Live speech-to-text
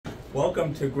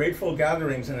Welcome to Grateful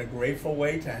Gatherings, and a grateful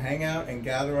way to hang out and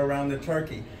gather around the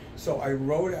turkey. So I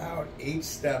wrote out 8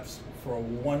 steps for a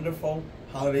wonderful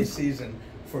holiday season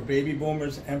for baby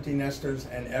boomers, empty nesters,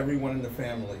 and everyone in the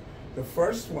family. The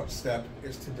first step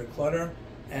is to declutter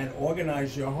and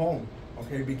organize your home.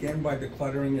 Okay, begin by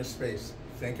decluttering your space.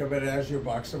 Think of it as your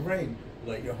box of rain.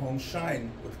 Let your home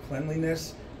shine with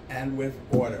cleanliness and with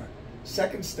order.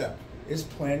 Second step is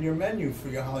plan your menu for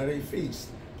your holiday feast.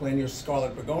 Plan your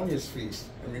Scarlet Begonias feast.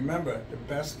 And remember, the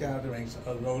best gatherings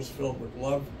are those filled with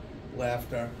love,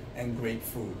 laughter, and great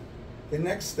food. The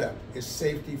next step is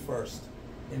safety first.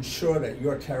 Ensure that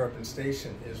your Terrapin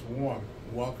Station is warm,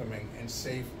 welcoming, and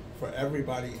safe for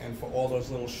everybody and for all those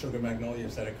little sugar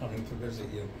magnolias that are coming to visit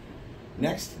you.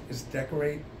 Next is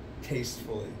decorate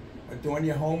tastefully. Adorn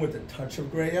your home with a touch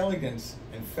of gray elegance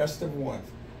and festive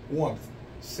warmth.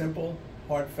 Simple,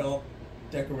 heartfelt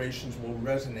decorations will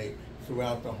resonate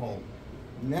throughout the home.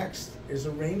 Next is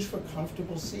arrange for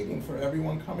comfortable seating for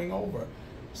everyone coming over.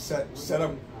 Set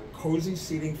up cozy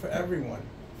seating for everyone.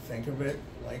 Think of it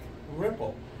like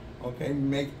Ripple. Okay,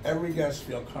 make every guest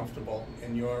feel comfortable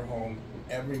in your home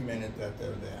every minute that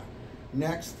they're there.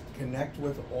 Next, connect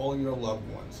with all your loved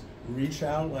ones. Reach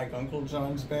out like Uncle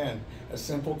John's band. A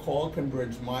simple call can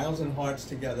bridge miles and hearts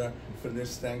together for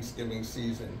this Thanksgiving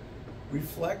season.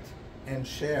 Reflect and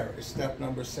share is step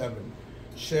number 7.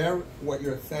 Share what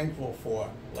you're thankful for,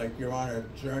 like you're on a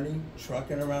journey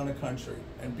trucking around the country,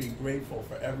 and be grateful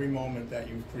for every moment that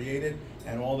you've created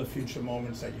and all the future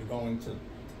moments that you're going to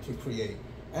create.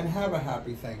 And have a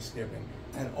happy Thanksgiving.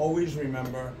 And always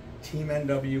remember, Team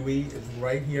NWE is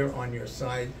right here on your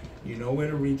side. You know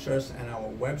where to reach us, and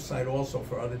our website also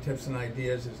for other tips and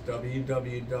ideas is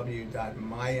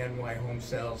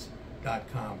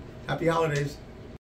www.mynyhomesales.com. Happy holidays.